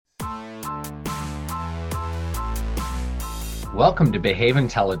Welcome to Behave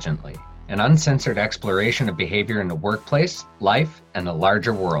Intelligently, an uncensored exploration of behavior in the workplace, life, and the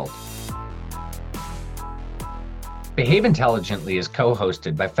larger world. Behave Intelligently is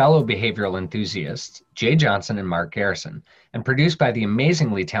co-hosted by fellow behavioral enthusiasts Jay Johnson and Mark Garrison, and produced by the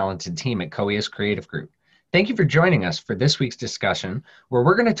amazingly talented team at Coeus Creative Group. Thank you for joining us for this week's discussion, where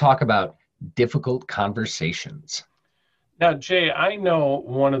we're going to talk about difficult conversations. Now, Jay, I know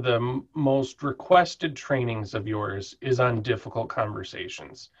one of the most requested trainings of yours is on difficult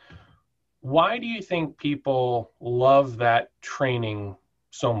conversations. Why do you think people love that training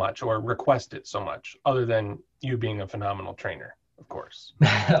so much or request it so much, other than you being a phenomenal trainer, of course?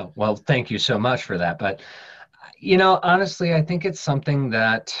 Well, thank you so much for that. But, honestly, I think it's something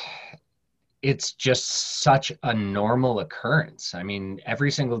that it's just such a normal occurrence. I mean,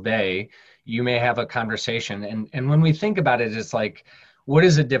 every single day you may have a conversation. And when we think about it, it's like, what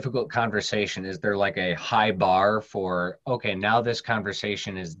is a difficult conversation? Is there like a high bar for, okay, now this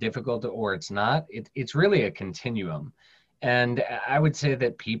conversation is difficult or it's not? It's really a continuum. And I would say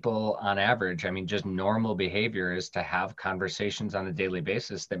that people on average, I mean, just normal behavior is to have conversations on a daily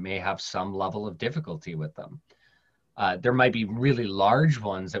basis that may have some level of difficulty with them. There might be really large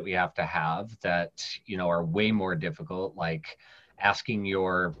ones that we have to have that, are way more difficult, like asking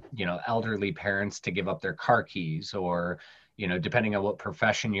your, elderly parents to give up their car keys, or, depending on what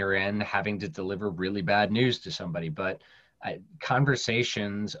profession you're in, having to deliver really bad news to somebody. But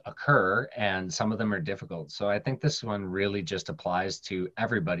conversations occur and some of them are difficult. So I think this one really just applies to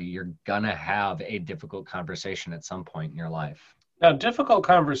everybody. You're gonna have a difficult conversation at some point in your life. Now, difficult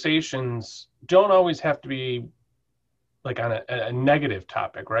conversations don't always have to be like on a negative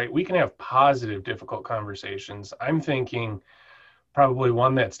topic, right? We can have positive, difficult conversations. I'm thinking probably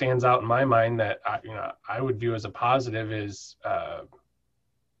one that stands out in my mind that I would view as a positive is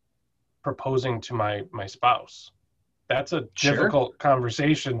proposing to my spouse. That's a difficult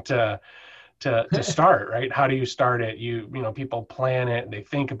conversation to start, right? How do you start it? People plan it, they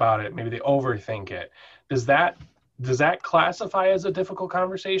think about it, maybe they overthink it. Does that classify as a difficult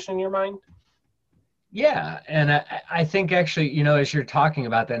conversation in your mind? Yeah. And I think actually, as you're talking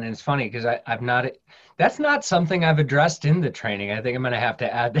about that, and it's funny because that's not something I've addressed in the training. I think I'm going to have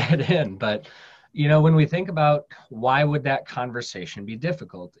to add that in. But, when we think about why would that conversation be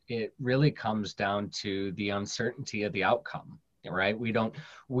difficult, it really comes down to the uncertainty of the outcome, right?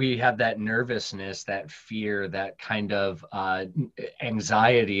 We have that nervousness, that fear, that kind of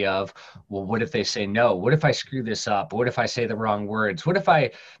anxiety of, well, what if they say no? What if I screw this up? What if I say the wrong words? What if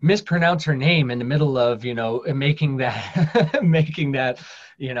I mispronounce her name in the middle of, making that, making that,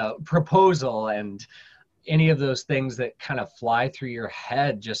 proposal, and any of those things that kind of fly through your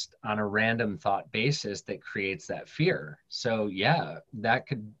head just on a random thought basis that creates that fear. So yeah, that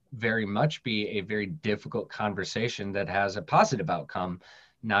could very much be a very difficult conversation that has a positive outcome,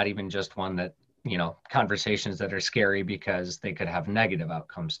 not even just one that, conversations that are scary because they could have negative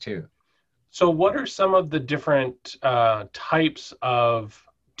outcomes too. So what are some of the different types of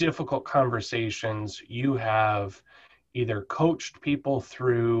difficult conversations you have either coached people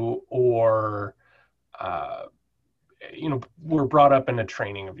through or were brought up in a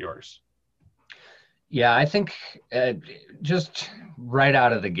training of yours? Yeah, I think just right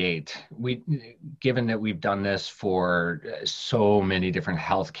out of the gate, given that we've done this for so many different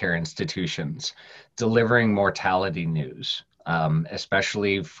healthcare institutions, delivering mortality news,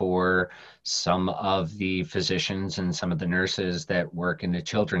 especially for some of the physicians and some of the nurses that work in the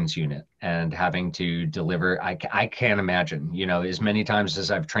children's unit, and having to deliver, I can't imagine, as many times as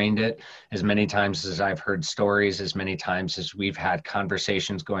I've trained it, as many times as I've heard stories, as many times as we've had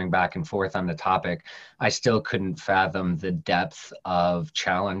conversations going back and forth on the topic, I still couldn't fathom the depth of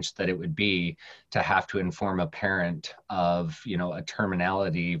challenge that it would be to have to inform a parent of, a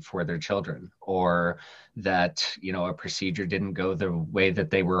terminality for their children, or that, a procedure didn't go the way that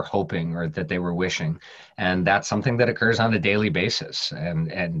they were hoping or that they were wishing. And that's something that occurs on a daily basis.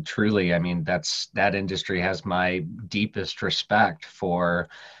 And truly, I mean, that industry has my deepest respect for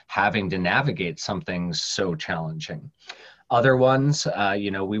having to navigate something so challenging. Other ones,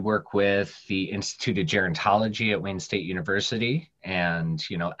 we work with the Institute of Gerontology at Wayne State University and,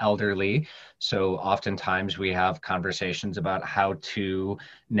 elderly. So oftentimes we have conversations about how to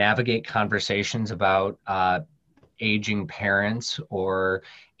navigate conversations about aging parents or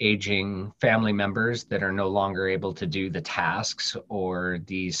aging family members that are no longer able to do the tasks or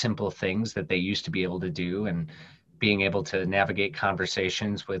the simple things that they used to be able to do, and being able to navigate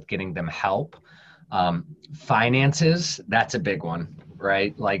conversations with getting them help. Finances, that's a big one,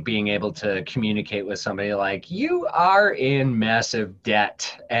 right? Like being able to communicate with somebody like, you are in massive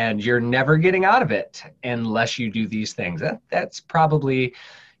debt and you're never getting out of it unless you do these things. That's probably,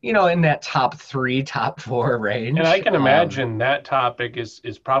 in that top three, top four And I range. can imagine that topic is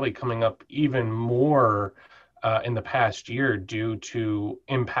probably coming up even more in the past year due to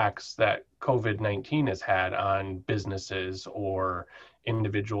impacts that COVID-19 has had on businesses or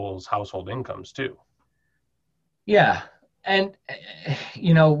individuals' household incomes too. Yeah. And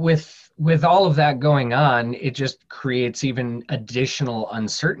with all of that going on, it just creates even additional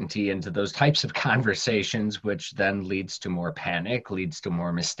uncertainty into those types of conversations, which then leads to more panic, leads to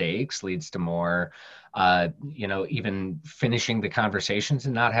more mistakes, leads to more even finishing the conversations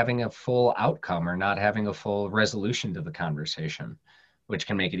and not having a full outcome or not having a full resolution to the conversation, which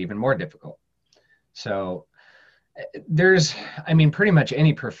can make it even more difficult. So pretty much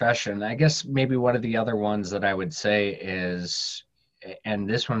any profession. I guess maybe one of the other ones that I would say is, and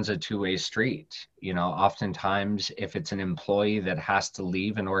this one's a two-way street. Oftentimes if it's an employee that has to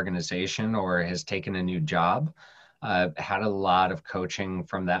leave an organization or has taken a new job, had a lot of coaching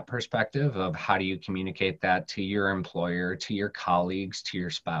from that perspective of how do you communicate that to your employer, to your colleagues, to your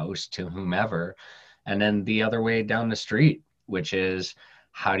spouse, to whomever. And then the other way down the street, which is,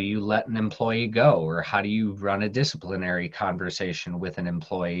 how do you let an employee go, or how do you run a disciplinary conversation with an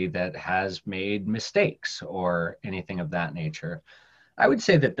employee that has made mistakes or anything of that nature? I would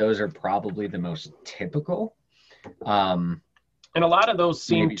say that those are probably the most typical. And a lot of those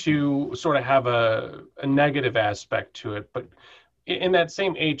seem Maybe. to sort of have a negative aspect to it. But in that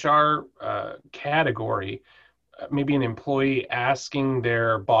same HR category, maybe an employee asking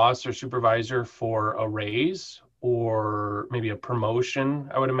their boss or supervisor for a raise or maybe a promotion,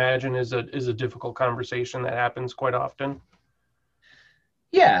 I would imagine is a difficult conversation that happens quite often.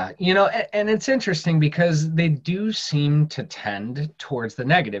 Yeah, and it's interesting because they do seem to tend towards the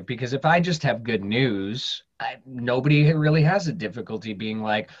negative, because if I just have good news, nobody really has a difficulty being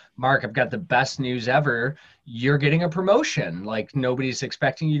like, Mark, I've got the best news ever. You're getting a promotion. Like, nobody's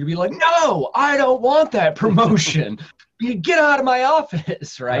expecting you to be like, no, I don't want that promotion. You get out of my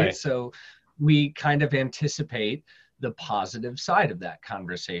office, right? So we kind of anticipate the positive side of that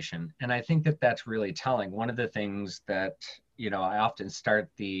conversation. And I think that that's really telling. One of the things that, I often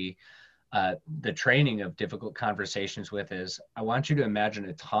start the training of difficult conversations with is, I want you to imagine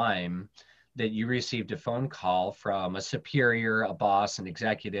a time that you received a phone call from a superior, a boss, an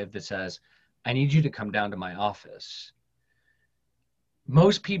executive that says, I need you to come down to my office.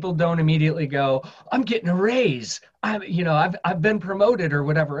 Most people don't immediately go, I'm getting a raise. I've been promoted or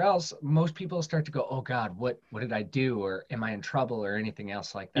whatever else. Most people start to go, oh God, what did I do? Or am I in trouble or anything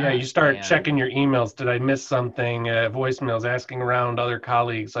else like that? Yeah, you start checking your emails. Did I miss something? Voicemails, asking around other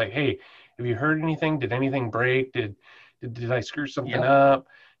colleagues like, hey, have you heard anything? Did anything break? Did I screw something up?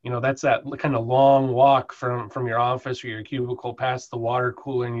 That's that kind of long walk from your office or your cubicle past the water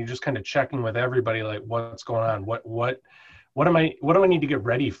cooler, and you're just kind of checking with everybody like, what's going on? What do I need to get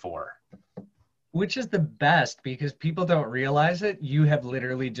ready for? Which is the best, because people don't realize it. You have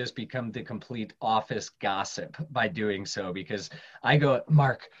literally just become the complete office gossip by doing so, because I go,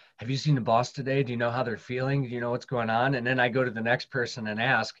 Mark, have you seen the boss today? Do you know how they're feeling? Do you know what's going on? And then I go to the next person and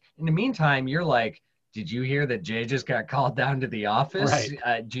ask. In the meantime, you're like, did you hear that Jay just got called down to the office?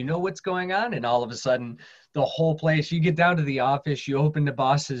 Right. Do you know what's going on? And all of a sudden, the whole place, you get down to the office, you open the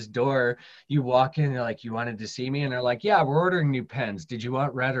boss's door, you walk in, they're like, you wanted to see me? And they're like, yeah, we're ordering new pens. Did you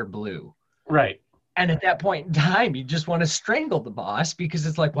want red or blue? Right. And at that point in time, you just want to strangle the boss, because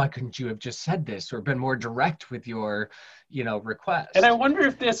it's like, why couldn't you have just said this or been more direct with your, request? And I wonder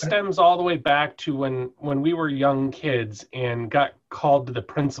if this stems all the way back to when we were young kids and got called to the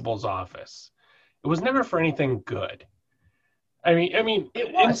principal's office. It was never for anything good. I mean,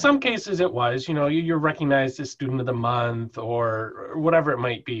 in some cases it was, you're recognized as student of the month or whatever it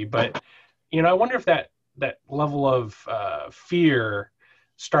might be. But, I wonder if that level of fear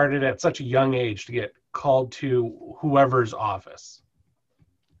started at such a young age to get called to whoever's office.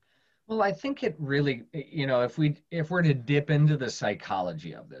 Well, I think it really, if we're to dip into the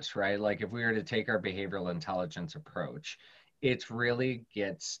psychology of this, right? Like if we were to take our behavioral intelligence approach, it really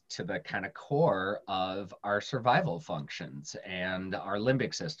gets to the kind of core of our survival functions and our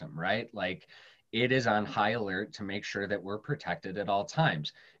limbic system, right? Like it is on high alert to make sure that we're protected at all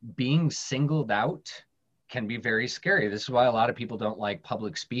times. Being singled out can be very scary. This is why a lot of people don't like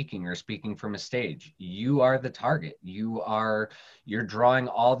public speaking or speaking from a stage. You are the target. You're drawing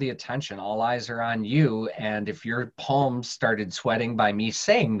all the attention. All eyes are on you. And if your palms started sweating by me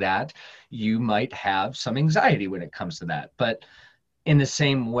saying that, you might have some anxiety when it comes to that. But in the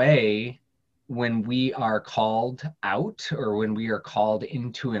same way, when we are called out or when we are called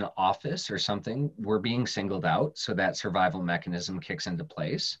into an office or something, we're being singled out. So that survival mechanism kicks into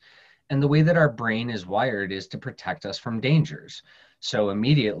place. And the way that our brain is wired is to protect us from dangers. So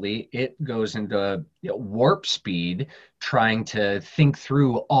immediately it goes into warp speed, trying to think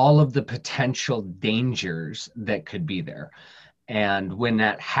through all of the potential dangers that could be there. And when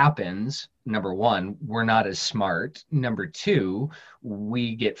that happens, number one, we're not as smart. Number two,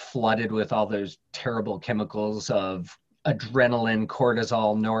 we get flooded with all those terrible chemicals of adrenaline,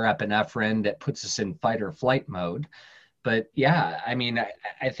 cortisol, norepinephrine that puts us in fight or flight mode. But yeah, I mean,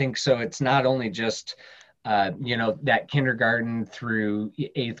 I think so. It's not only just that kindergarten through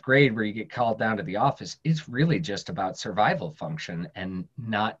eighth grade where you get called down to the office. It's really just about survival function and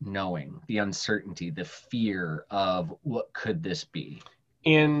not knowing, the uncertainty, the fear of what could this be.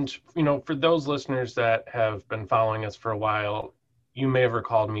 And, for those listeners that have been following us for a while, you may have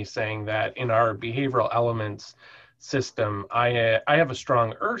recalled me saying that in our behavioral elements system, I have a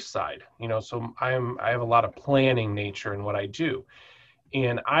strong earth side, so I have a lot of planning nature in what I do.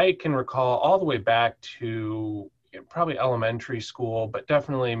 And I can recall all the way back to probably elementary school, but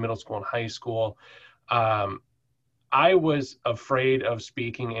definitely middle school and high school. I was afraid of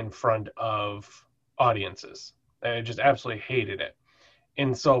speaking in front of audiences. I just absolutely hated it.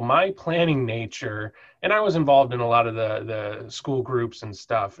 And so my planning nature, and I was involved in a lot of the school groups and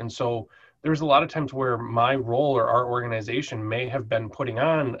stuff. And so there's a lot of times where my role or our organization may have been putting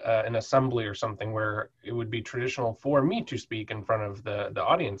on an assembly or something where it would be traditional for me to speak in front of the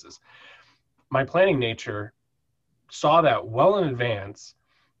audiences. My planning nature saw that well in advance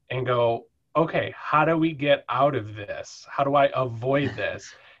and go, okay, how do we get out of this? How do I avoid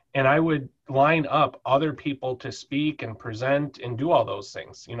this? And I would line up other people to speak and present and do all those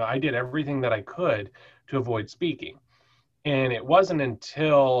things. I did everything that I could to avoid speaking. And it wasn't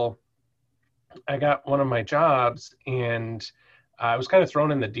until I got one of my jobs and I was kind of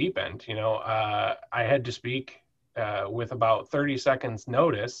thrown in the deep end. I had to speak with about 30 seconds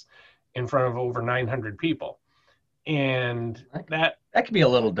notice in front of over 900 people. And that could be a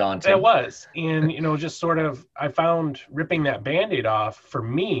little daunting. It was. And, just sort of, I found ripping that Band-Aid off for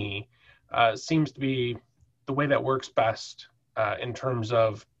me seems to be the way that works best in terms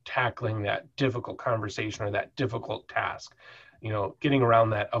of tackling that difficult conversation or that difficult task. Getting around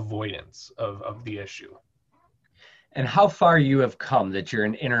that avoidance of the issue. And how far you have come that you're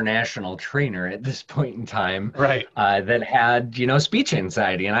an international trainer at this point in time, right? That had, speech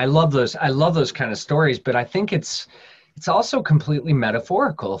anxiety. And I love those kind of stories, but I think it's also completely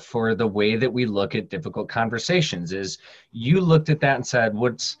metaphorical for the way that we look at difficult conversations. Is you looked at that and said,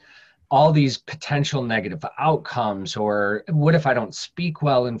 what's all these potential negative outcomes, or what if I don't speak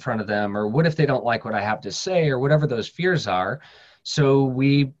well in front of them, or what if they don't like what I have to say, or whatever those fears are. So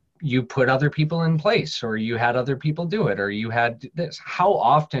you put other people in place, or you had other people do it, or you had this. How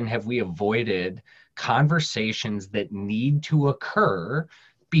often have we avoided conversations that need to occur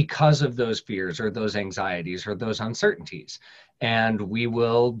because of those fears or those anxieties or those uncertainties? And we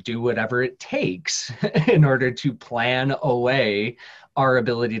will do whatever it takes in order to plan away our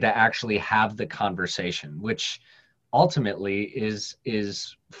ability to actually have the conversation, which ultimately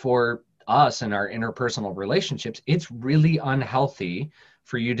is for us in our interpersonal relationships, it's really unhealthy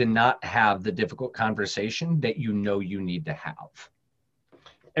for you to not have the difficult conversation that you need to have.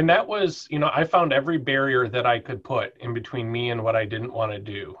 And that was, I found every barrier that I could put in between me and what I didn't want to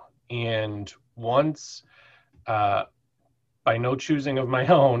do. And once, by no choosing of my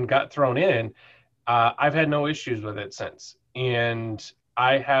own, got thrown in, I've had no issues with it since. And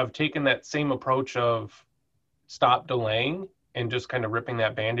I have taken that same approach of stop delaying and just kind of ripping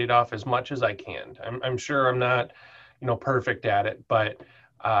that Band-Aid off as much as I can. I'm sure I'm not, perfect at it, but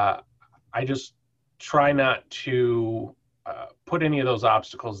I just try not to put any of those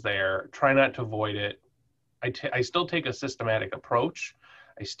obstacles there, try not to avoid it. I still take a systematic approach.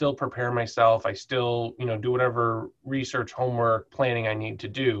 I still prepare myself. I still, do whatever research, homework, planning I need to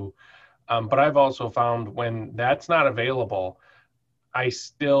do. But I've also found when that's not available, I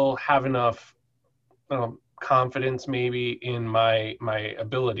still have enough confidence maybe in my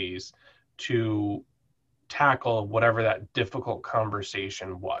abilities to tackle whatever that difficult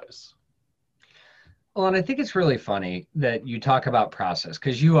conversation was. Well, and I think it's really funny that you talk about process,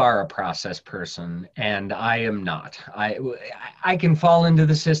 because you are a process person and I am not. I can fall into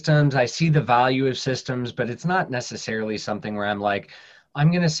the systems. I see the value of systems, but it's not necessarily something where I'm like, I'm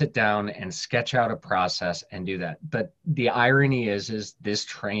going to sit down and sketch out a process and do that. But the irony is this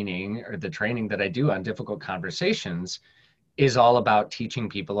training, or the training that I do on difficult conversations, is all about teaching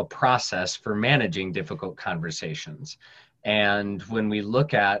people a process for managing difficult conversations. And when we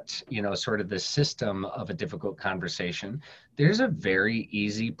look at, sort of the system of a difficult conversation, there's a very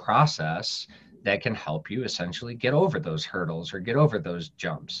easy process that can help you essentially get over those hurdles or get over those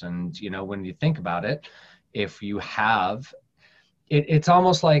jumps. And, when you think about it, if you have it's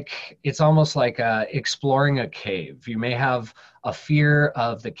almost like exploring a cave. You may have a fear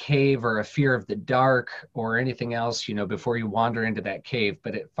of the cave or a fear of the dark or anything else, before you wander into that cave.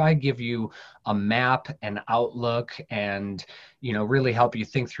 But if I give you a map and outlook and, really help you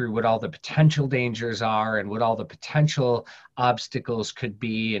think through what all the potential dangers are and what all the potential obstacles could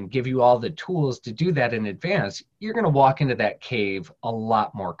be and give you all the tools to do that in advance, you're going to walk into that cave a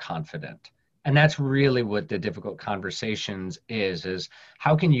lot more confident. And that's really what the difficult conversations is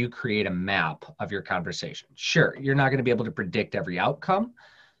how can you create a map of your conversation? Sure, you're not going to be able to predict every outcome,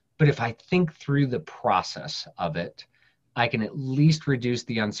 but if I think through the process of it, I can at least reduce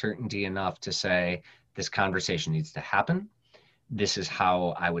the uncertainty enough to say, this conversation needs to happen. This is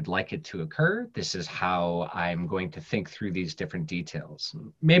how I would like it to occur. This is how I'm going to think through these different details.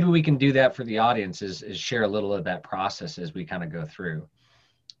 Maybe we can do that for the audience is share a little of that process as we kind of go through.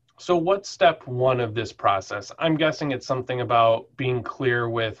 So what's step one of this process? I'm guessing it's something about being clear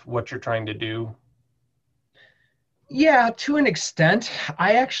with what you're trying to do. Yeah, to an extent.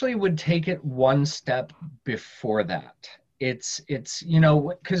 I actually would take it one step before that. It's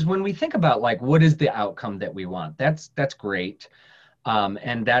because when we think about like what is the outcome that we want, that's great.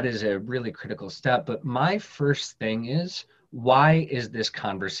 And that is a really critical step. But my first thing is, why is this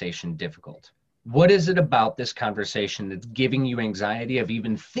conversation difficult? What is it about this conversation that's giving you anxiety of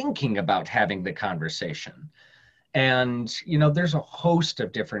even thinking about having the conversation? And, there's a host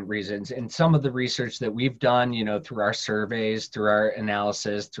of different reasons. And some of the research that we've done, through our surveys, through our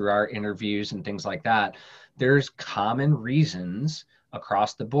analysis, through our interviews and things like that, there's common reasons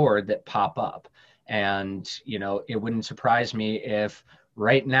across the board that pop up. And, it wouldn't surprise me if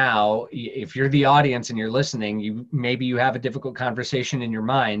right now, if you're the audience and you're listening, maybe you have a difficult conversation in your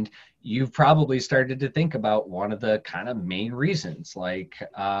mind. You've probably started to think about one of the kind of main reasons, like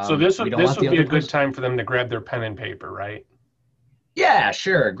so this would be a good time for them to grab their pen and paper, right? Yeah,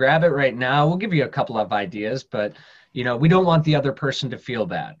 sure. Grab it right now. We'll give you a couple of ideas, but we don't want the other person to feel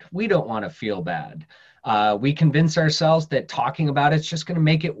bad. We don't want to feel bad. We convince ourselves that talking about it's just going to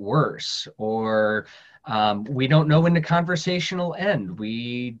make it worse, or we don't know when the conversation will end.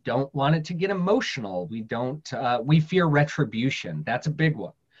 We don't want it to get emotional. We fear retribution. That's a big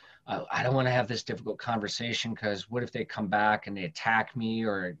one. I don't want to have this difficult conversation because what if they come back and they attack me,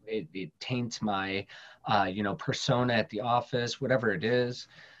 or it taints my, persona at the office, whatever it is.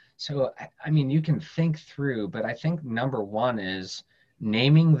 So, I mean, you can think through, but I think number one is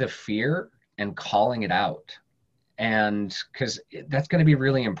naming the fear and calling it out. And because that's going to be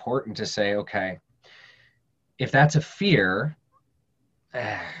really important to say, okay, if that's a fear,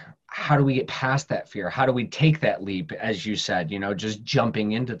 how do we get past that fear? How do we take that leap, as you said, just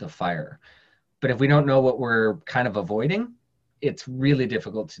jumping into the fire? But if we don't know what we're kind of avoiding, it's really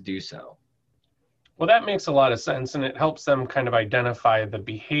difficult to do so. Well, that makes a lot of sense, and it helps them kind of identify the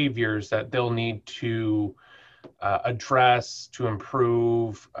behaviors that they'll need to address, to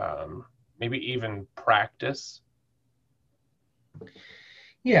improve, maybe even practice.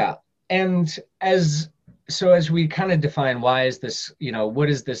 Yeah. And as we kind of define why is this, what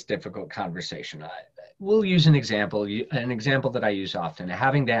is this difficult conversation? We'll use an example that I use often,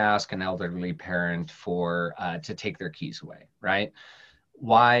 having to ask an elderly parent to take their keys away, right?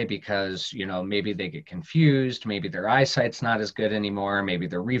 Why? Because, maybe they get confused, maybe their eyesight's not as good anymore, maybe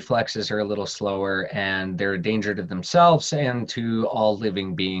their reflexes are a little slower, and they're a danger to themselves and to all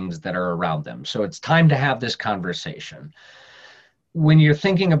living beings that are around them. So it's time to have this conversation. When you're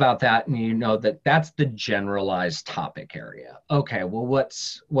thinking about that and you know that that's the generalized topic area, okay, well,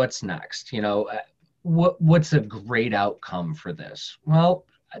 what's next? What's a great outcome for this? Well,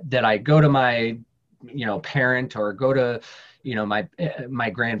 that I go to my, parent, or go to, my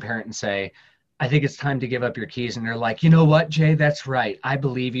grandparent and say, I think it's time to give up your keys. And they're like, you know what, Jay, that's right. I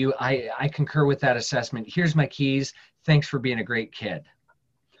believe you. I concur with that assessment. Here's my keys. Thanks for being a great kid.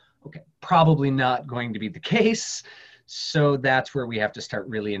 Okay, probably not going to be the case. So that's where we have to start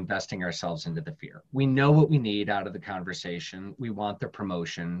really investing ourselves into the fear. We know what we need out of the conversation. We want the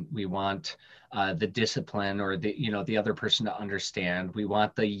promotion. We want the discipline, or the other person to understand. We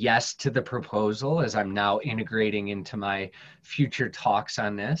want the yes to the proposal, as I'm now integrating into my future talks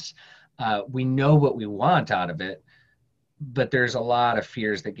on this. We know what we want out of it, but there's a lot of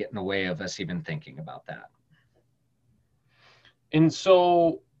fears that get in the way of us even thinking about that. And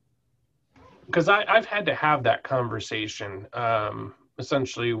so, because I've had to have that conversation,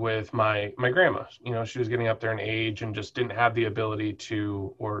 essentially with my grandma. You know, she was getting up there in age and just didn't have the ability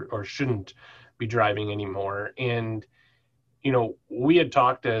to, or shouldn't be driving anymore. And you know, we had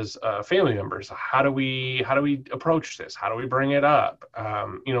talked as family members, how do we approach this? How do we bring it up?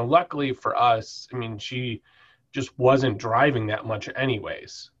 You know, luckily for us, I mean, she just wasn't driving that much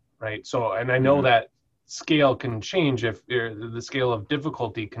anyways, right? So, and I know Mhm. that scale can change if the scale of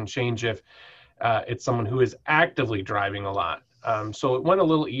difficulty can change if it's someone who is actively driving a lot. So it went a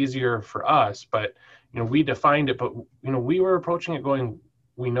little easier for us, but you know, we defined it, but you know, we were approaching it going,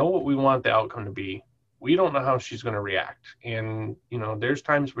 we know what we want the outcome to be. We don't know how she's going to react. And you know, there's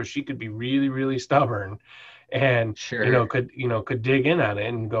times where she could be really, really stubborn and Sure. could dig in on it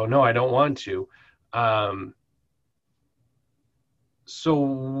and go, no, I don't want to. Um, so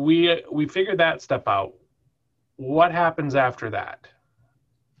we figured that step out. What happens after that?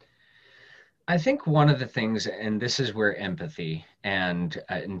 I think one of the things, and this is where empathy and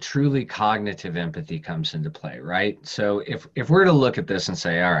truly cognitive empathy comes into play, right? So if we're to look at this and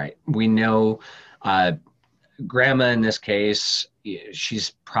say, all right, we know uh, grandma in this case,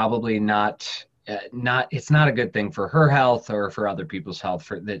 she's probably not it's not a good thing for her health or for other people's health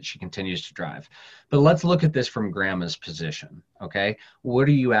for that she continues to drive. But let's look at this from grandma's position. Okay, what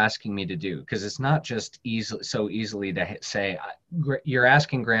are you asking me to do? Because it's not just easily to say you're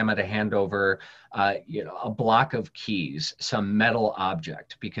asking grandma to hand over a block of keys, some metal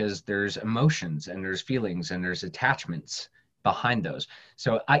object, because there's emotions and there's feelings and there's attachments behind those.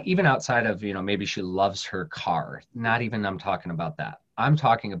 So even outside of, maybe she loves her car, not even I'm talking about that. I'm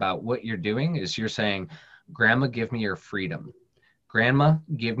talking about what you're doing is you're saying, Grandma, give me your freedom. Grandma,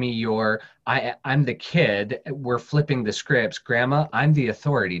 give me I'm the kid. We're flipping the scripts. Grandma, I'm the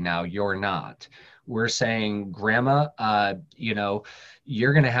authority now. You're not. We're saying, Grandma,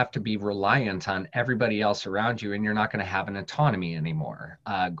 you're going to have to be reliant on everybody else around you and you're not going to have an autonomy anymore.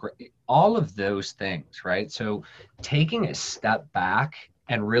 All of those things, right? So taking a step back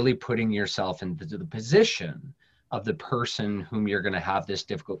and really putting yourself into the position of the person whom you're going to have this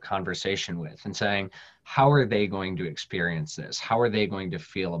difficult conversation with and saying, how are they going to experience this? How are they going to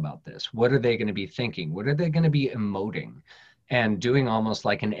feel about this? What are they going to be thinking? What are they going to be emoting? And doing almost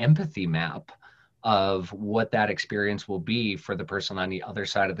like an empathy map of what that experience will be for the person on the other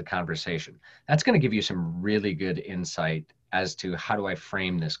side of the conversation. That's going to give you some really good insight as to how do I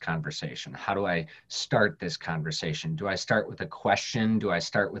frame this conversation? How do I start this conversation? Do I start with a question? Do I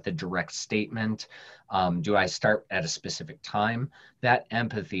start with a direct statement? Do I start at a specific time? That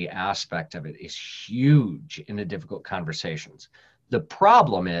empathy aspect of it is huge in the difficult conversations. The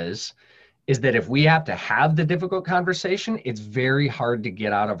problem is that if we have to have the difficult conversation, it's very hard to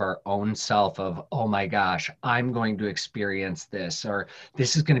get out of our own self of, oh my gosh, I'm going to experience this, or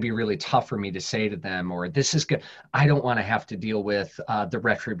this is going to be really tough for me to say to them, or this is good. I don't want to have to deal with the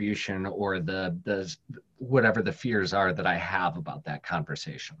retribution or the whatever the fears are that I have about that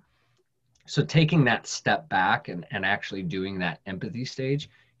conversation. So taking that step back and actually doing that empathy stage,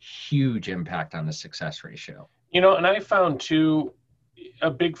 huge impact on the success ratio. You know, and I found too,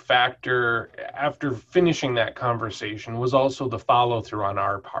 a big factor after finishing that conversation was also the follow through on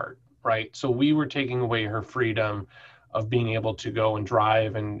our part, right? So we were taking away her freedom of being able to go and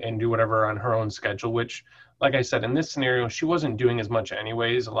drive and do whatever on her own schedule, which, like I said, in this scenario, she wasn't doing as much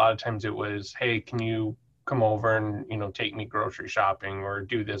anyways. A lot of times it was, hey, can you come over and, take me grocery shopping or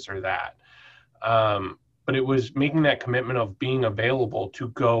do this or that. But it was making that commitment of being available to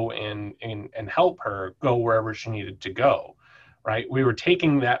go and help her go wherever she needed to go, right? We were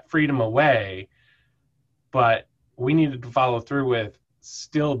taking that freedom away, but we needed to follow through with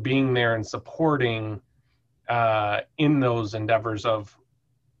still being there and supporting in those endeavors of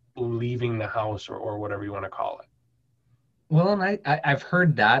leaving the house or whatever you want to call it. Well, and I've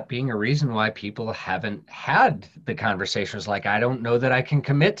heard that being a reason why people haven't had the conversations like, I don't know that I can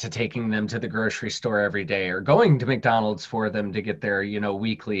commit to taking them to the grocery store every day or going to McDonald's for them to get their,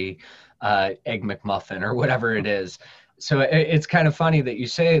 weekly Egg McMuffin or whatever it is. So it's kind of funny that you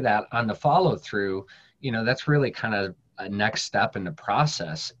say that on the follow through, that's really kind of a next step in the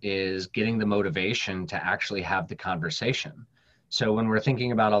process is getting the motivation to actually have the conversation. So when we're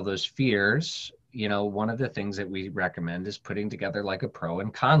thinking about all those fears, one of the things that we recommend is putting together like a pro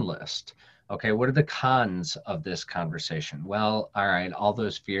and con list. Okay, what are the cons of this conversation? Well, all right, all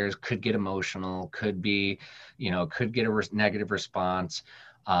those fears could get emotional, could be, could get a negative response.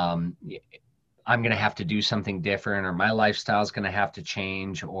 I'm going to have to do something different, or my lifestyle is going to have to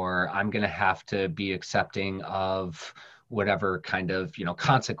change, or I'm going to have to be accepting of whatever kind of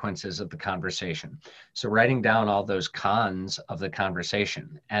consequences of the conversation. So writing down all those cons of the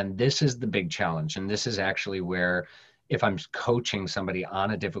conversation, and this is the big challenge, and this is actually where if I'm coaching somebody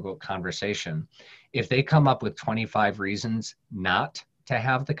on a difficult conversation, if they come up with 25 reasons not to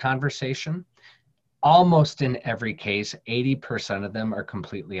have the conversation, almost in every case, 80% of them are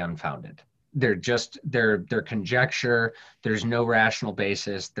completely unfounded. They're conjecture. There's no rational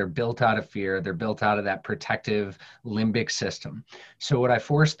basis. They're built out of fear. They're built out of that protective limbic system. So what I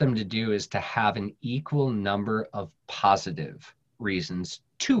force them to do is to have an equal number of positive reasons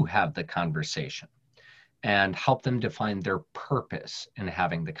to have the conversation and help them define their purpose in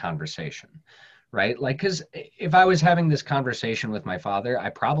having the conversation, right? Like, because if I was having this conversation with my father, I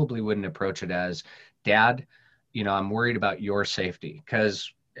probably wouldn't approach it as, Dad, I'm worried about your safety,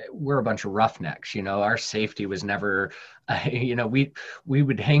 because we're a bunch of roughnecks. Our safety was never, we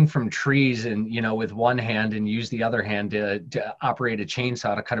would hang from trees and, with one hand and use the other hand to operate a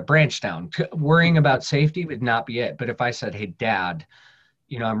chainsaw to cut a branch down. Worrying about safety would not be it. But if I said, hey, Dad,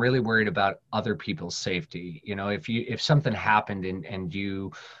 I'm really worried about other people's safety. If something happened and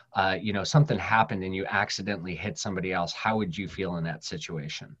you, something happened and you accidentally hit somebody else, how would you feel in that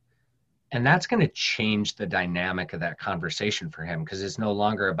situation? And that's going to change the dynamic of that conversation for him, because it's no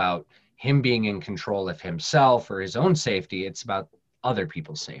longer about him being in control of himself or his own safety. It's about other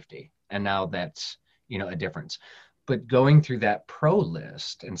people's safety. And now that's, a difference. But going through that pro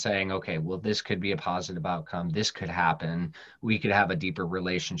list and saying, okay, well, this could be a positive outcome. This could happen. We could have a deeper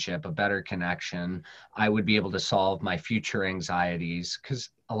relationship, a better connection. I would be able to solve my future anxieties. Because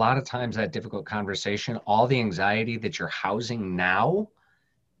a lot of times that difficult conversation, all the anxiety that you're housing now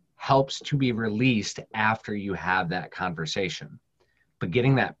helps to be released after you have that conversation. But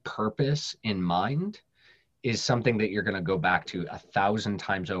getting that purpose in mind is something that you're going to go back to 1,000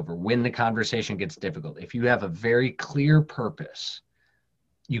 times over when the conversation gets difficult. If you have a very clear purpose,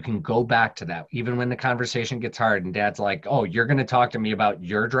 you can go back to that. Even when the conversation gets hard and Dad's like, oh, you're going to talk to me about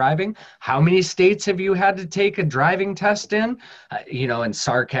your driving? How many states have you had to take a driving test in? And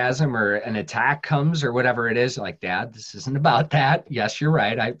sarcasm or an attack comes or whatever it is, like, Dad, this isn't about that. Yes, you're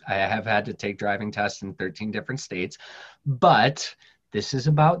right. I have had to take driving tests in 13 different states, but this is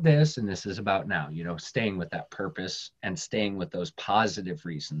about this and this is about now, staying with that purpose and staying with those positive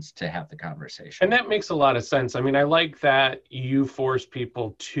reasons to have the conversation. And that makes a lot of sense. I mean, I like that you force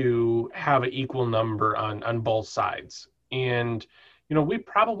people to have an equal number on both sides. And, we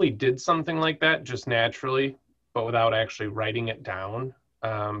probably did something like that just naturally, but without actually writing it down,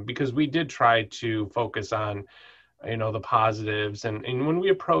 because we did try to focus on, the positives. And when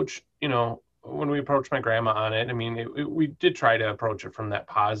we approach, when we approached my grandma on it, I mean, we did try to approach it from that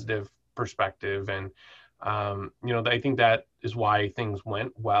positive perspective. And, I think that is why things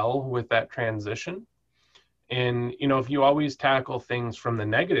went well with that transition. And, if you always tackle things from the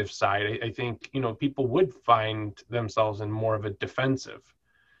negative side, I think, people would find themselves in more of a defensive.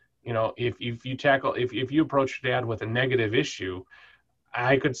 If you approach Dad with a negative issue,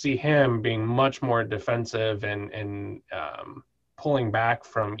 I could see him being much more defensive and pulling back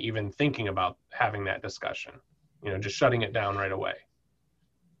from even thinking about having that discussion, just shutting it down right away.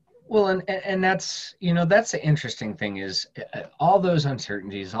 Well, and that's, that's the interesting thing is all those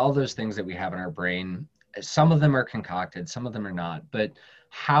uncertainties, all those things that we have in our brain, some of them are concocted, some of them are not, but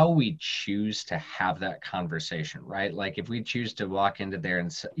how we choose to have that conversation, right? Like if we choose to walk into there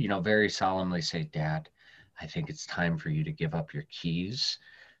and, very solemnly say, Dad, I think it's time for you to give up your keys.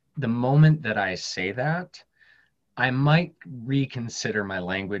 The moment that I say that, I might reconsider my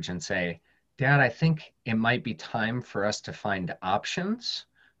language and say, Dad, I think it might be time for us to find options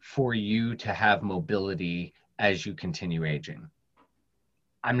for you to have mobility as you continue aging.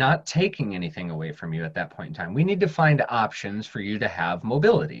 I'm not taking anything away from you at that point in time. We need to find options for you to have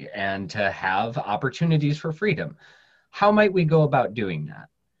mobility and to have opportunities for freedom. How might we go about doing that?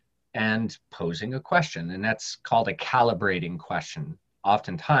 And posing a question, and that's called a calibrating question.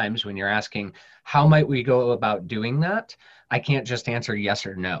 Oftentimes when you're asking, how might we go about doing that? I can't just answer yes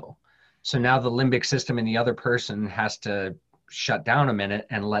or no. So now the limbic system in the other person has to shut down a minute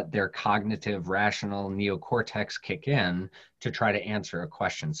and let their cognitive, rational neocortex kick in to try to answer a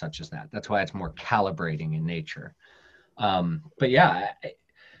question such as that. That's why it's more calibrating in nature. But yeah,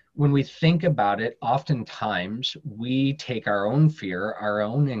 when we think about it, oftentimes we take our own fear, our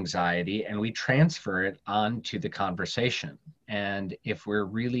own anxiety, and we transfer it onto the conversation. And if we're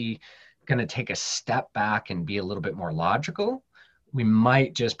really going to take a step back and be a little bit more logical, we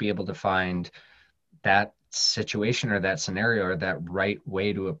might just be able to find that situation or that scenario or that right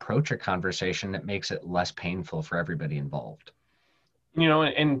way to approach a conversation that makes it less painful for everybody involved.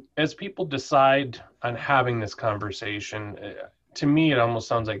 And as people decide on having this conversation, to me, it almost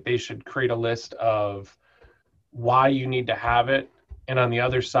sounds like they should create a list of why you need to have it. And on the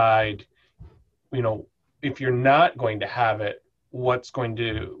other side, if you're not going to have it, what's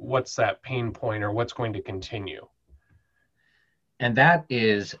that pain point, or what's going to continue? And that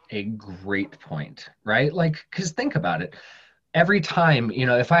is a great point, right? Like, because think about it. Every time,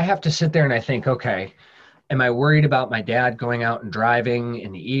 if I have to sit there and I think, okay, am I worried about my dad going out and driving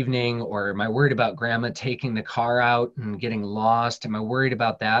in the evening? Or am I worried about grandma taking the car out and getting lost? Am I worried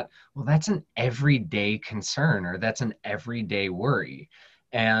about that? Well, that's an everyday concern, or that's an everyday worry.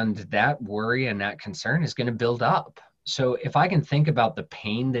 And that worry and that concern is going to build up. So if I can think about the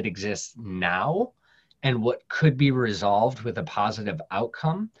pain that exists now and what could be resolved with a positive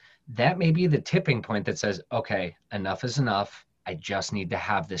outcome, that may be the tipping point that says, okay, enough is enough. I just need to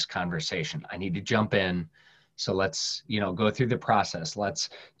have this conversation. I need to jump in. So let's, go through the process. Let's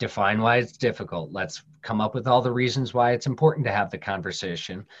define why it's difficult. Let's come up with all the reasons why it's important to have the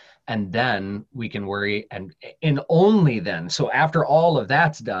conversation. And then we can worry, and only then. So after all of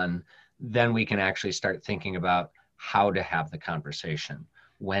that's done, then we can actually start thinking about how to have the conversation,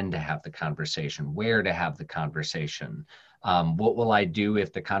 when to have the conversation, where to have the conversation. What will I do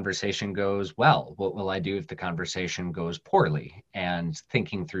if the conversation goes well? What will I do if the conversation goes poorly? And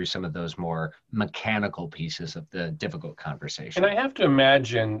thinking through some of those more mechanical pieces of the difficult conversation. And I have to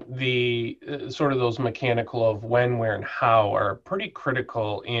imagine the sort of those mechanical of when, where, and how are pretty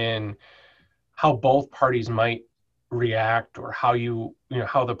critical in how both parties might react, or how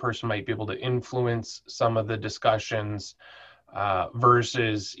how the person might be able to influence some of the discussions.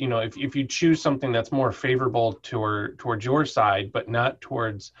 Versus, if you choose something that's more favorable towards your side, but not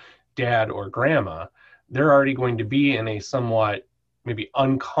towards dad or grandma, they're already going to be in a somewhat maybe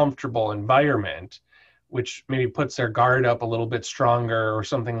uncomfortable environment, which maybe puts their guard up a little bit stronger or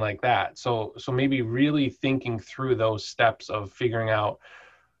something like that. So maybe really thinking through those steps of figuring out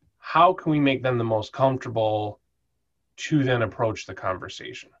how can we make them the most comfortable to then approach the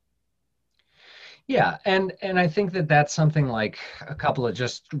conversation. Yeah, and I think that that's something like a couple of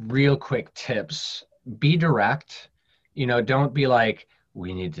just real quick tips. Be direct, don't be like,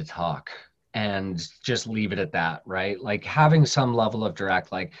 we need to talk, and just leave it at that, right? Like having some level of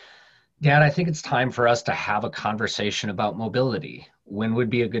direct, like, Dad, I think it's time for us to have a conversation about mobility. When would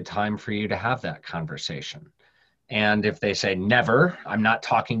be a good time for you to have that conversation? And if they say, never, I'm not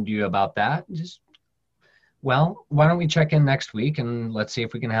talking to you about that, just, well, why don't we check in next week and let's see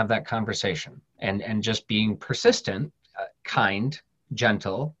if we can have that conversation. And just being persistent, kind,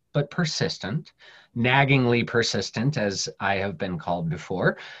 gentle, but persistent, naggingly persistent, as I have been called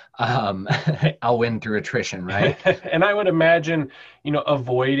before. I'll win through attrition, right? And I would imagine,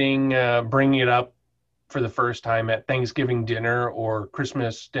 avoiding bringing it up for the first time at Thanksgiving dinner or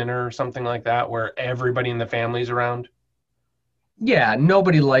Christmas dinner or something like that, where everybody in the family's around. Yeah,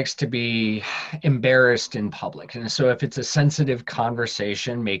 nobody likes to be embarrassed in public. And so if it's a sensitive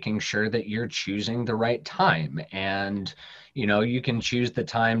conversation, making sure that you're choosing the right time. And, you can choose the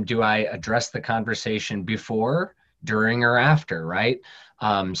time. Do I address the conversation before, during, or after, right?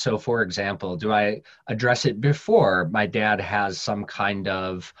 So for example, do I address it before my dad has some kind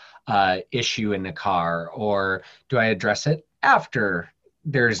of issue in the car, or do I address it after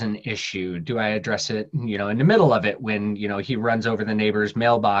there's an issue? Do I address it, in the middle of it when, he runs over the neighbor's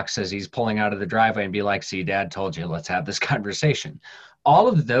mailbox as he's pulling out of the driveway and be like, see, Dad told you, let's have this conversation. All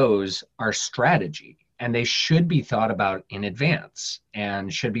of those are strategy, and they should be thought about in advance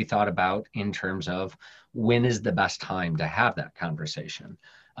and should be thought about in terms of when is the best time to have that conversation.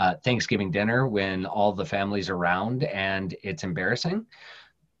 Thanksgiving dinner, when all the family's around and it's embarrassing,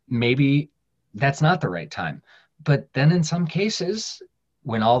 maybe that's not the right time. But then in some cases,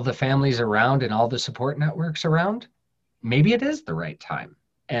 when all the family's around and all the support networks around, maybe it is the right time.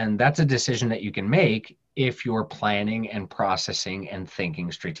 And that's a decision that you can make if you're planning and processing and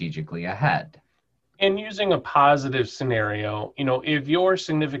thinking strategically ahead. And using a positive scenario, if your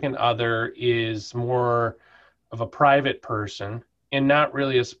significant other is more of a private person and not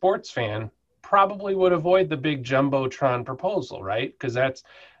really a sports fan, probably would avoid the big jumbotron proposal, right? Because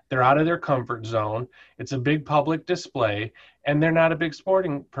they're out of their comfort zone. It's a big public display, and they're not a big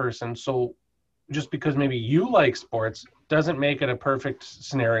sporting person. So just because maybe you like sports doesn't make it a perfect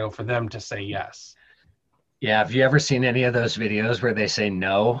scenario for them to say yes. Yeah, have you ever seen any of those videos where they say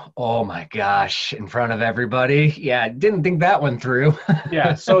no? Oh my gosh, in front of everybody? Yeah, didn't think that one through.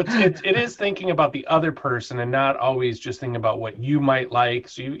 Yeah, so it is thinking about the other person and not always just thinking about what you might like.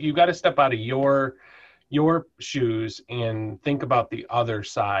 So you got to step out of your shoes and think about the other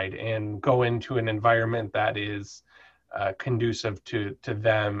side and go into an environment that is conducive to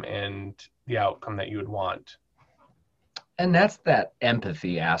them and the outcome that you would want. And that's that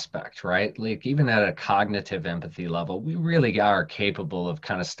empathy aspect, right? Like even at a cognitive empathy level, we really are capable of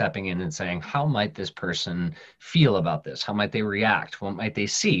kind of stepping in and saying, how might this person feel about this? How might they react? What might they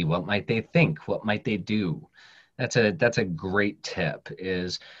see? What might they think? What might they do? That's a great tip,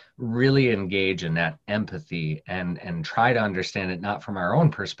 is really engage in that empathy and try to understand it not from our own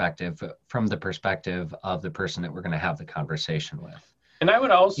perspective, but from the perspective of the person that we're going to have the conversation with. And I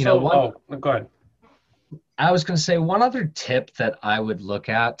would You know, also, one oh, go ahead. I was going to say one other tip that I would look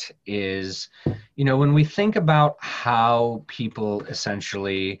at is, when we think about how people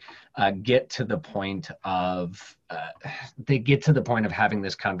essentially get to the point of, they get to the point of having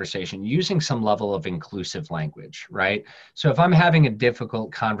this conversation using some level of inclusive language, right? So if I'm having a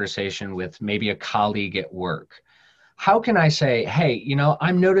difficult conversation with maybe a colleague at work, how can I say, hey,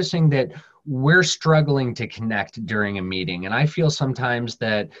 I'm noticing that we're struggling to connect during a meeting. And I feel sometimes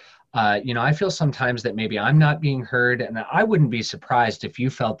that maybe I'm not being heard, and I wouldn't be surprised if you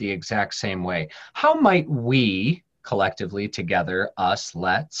felt the exact same way. How might we collectively together,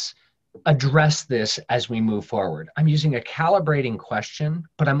 let's address this as we move forward? I'm using a calibrating question,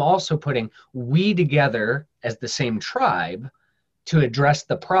 but I'm also putting we together as the same tribe to address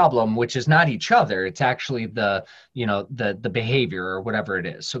the problem, which is not each other. It's actually the behavior or whatever it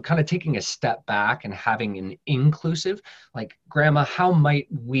is. So kind of taking a step back and having an inclusive, like, grandma, how might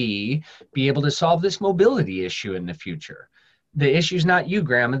we be able to solve this mobility issue in the future? The issue's not you,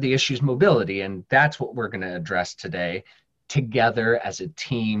 grandma, the issue's mobility. And that's what we're going to address today. Together as a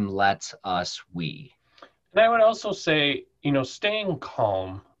team, let's us, we. And I would also say, staying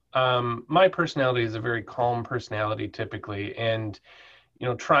calm. My personality is a very calm personality typically, and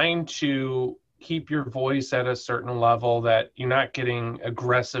trying to keep your voice at a certain level that you're not getting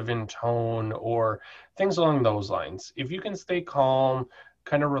aggressive in tone or things along those lines. If you can stay calm,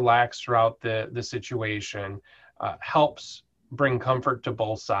 kind of relax throughout the situation, helps bring comfort to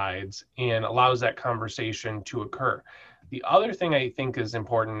both sides and allows that conversation to occur. The other thing I think is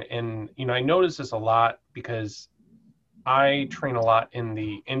important, and I notice this a lot because I train a lot in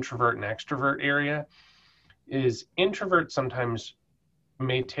the introvert and extrovert area, is introverts sometimes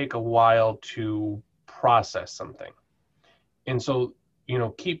may take a while to process something. And so,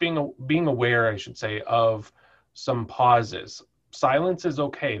 being aware, I should say, of some pauses. Silence is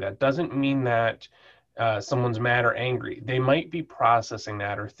okay. That doesn't mean that someone's mad or angry. They might be processing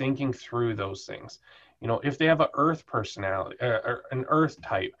that or thinking through those things. If they have an earth personality, or an earth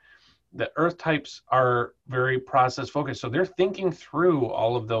type, the earth types are very process focused. So they're thinking through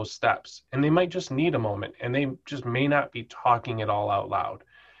all of those steps, and they might just need a moment, and they just may not be talking it all out loud.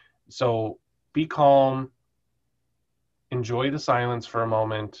 So be calm, enjoy the silence for a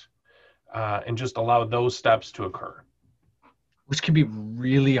moment, and just allow those steps to occur. Which can be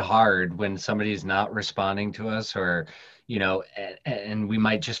really hard when somebody's not responding to us, or, and we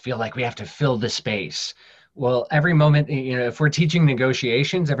might just feel like we have to fill the space. Well, every moment, if we're teaching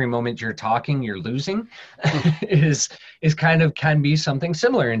negotiations, every moment you're talking, you're losing is can be something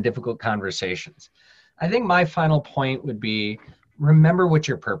similar in difficult conversations. I think my final point would be, remember what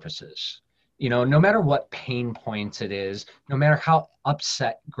your purpose is. No matter what pain points it is, no matter how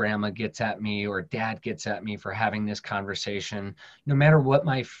upset grandma gets at me or dad gets at me for having this conversation, no matter what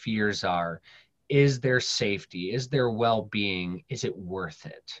my fears are, is there safety? Is there well-being? Is it worth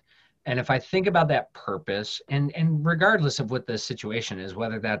it? And if I think about that purpose, and regardless of what the situation is,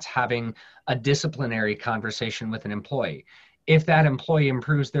 whether that's having a disciplinary conversation with an employee, if that employee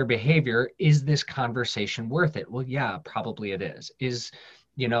improves their behavior, is this conversation worth it? Well, yeah, probably it is. Is,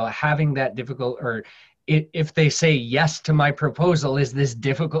 having that difficult, or if they say yes to my proposal, is this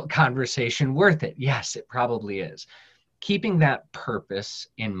difficult conversation worth it? Yes, it probably is. Keeping that purpose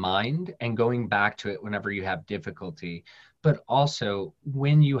in mind and going back to it whenever you have difficulty, but also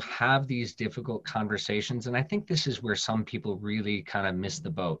when you have these difficult conversations. And I think this is where some people really kind of miss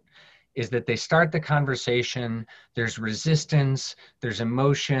the boat, is that they start the conversation, there's resistance, there's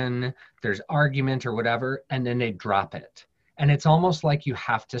emotion, there's argument or whatever, and then they drop it. And it's almost like you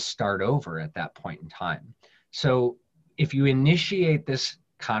have to start over at that point in time. So if you initiate this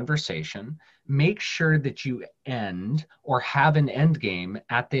conversation, make sure that you end or have an end game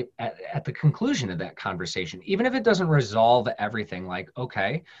at the conclusion of that conversation, even if it doesn't resolve everything. Like,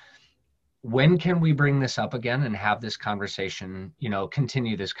 okay, when can we bring this up again and have this conversation,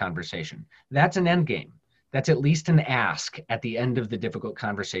 continue this conversation? That's an end game. That's at least an ask at the end of the difficult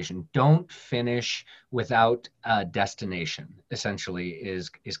conversation. Don't finish without a destination, essentially, is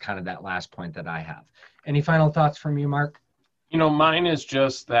kind of that last point that I have. Any final thoughts from you, Mark? Mine is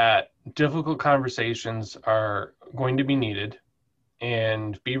just that difficult conversations are going to be needed,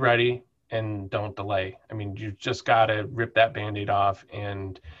 and be ready and don't delay. I mean, you just got to rip that Band-Aid off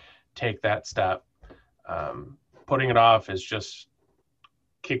and take that step. Putting it off is just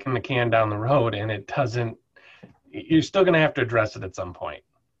kicking the can down the road, and you're still going to have to address it at some point.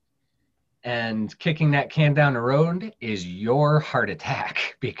 And kicking that can down the road is your heart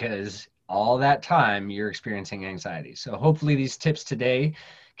attack, because all that time you're experiencing anxiety. So hopefully these tips today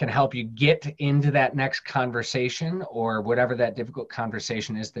can help you get into that next conversation, or whatever that difficult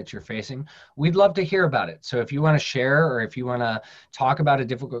conversation is that you're facing. We'd love to hear about it. So if you want to share, or if you want to talk about a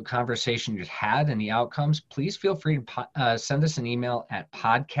difficult conversation you had and the outcomes, please feel free to send us an email at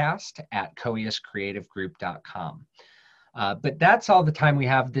podcast@coeuscreativegroup.com. But that's all the time we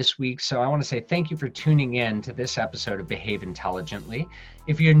have this week. So I want to say thank you for tuning in to this episode of Behave Intelligently.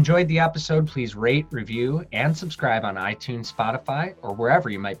 If you enjoyed the episode, please rate, review, and subscribe on iTunes, Spotify, or wherever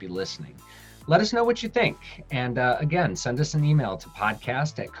you might be listening. Let us know what you think. And again, send us an email to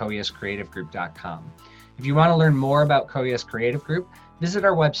podcast@coeuscreativegroup.com. If you want to learn more about Coeus Creative Group, visit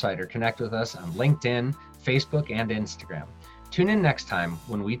our website or connect with us on LinkedIn, Facebook, and Instagram. Tune in next time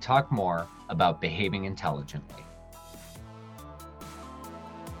when we talk more about behaving intelligently.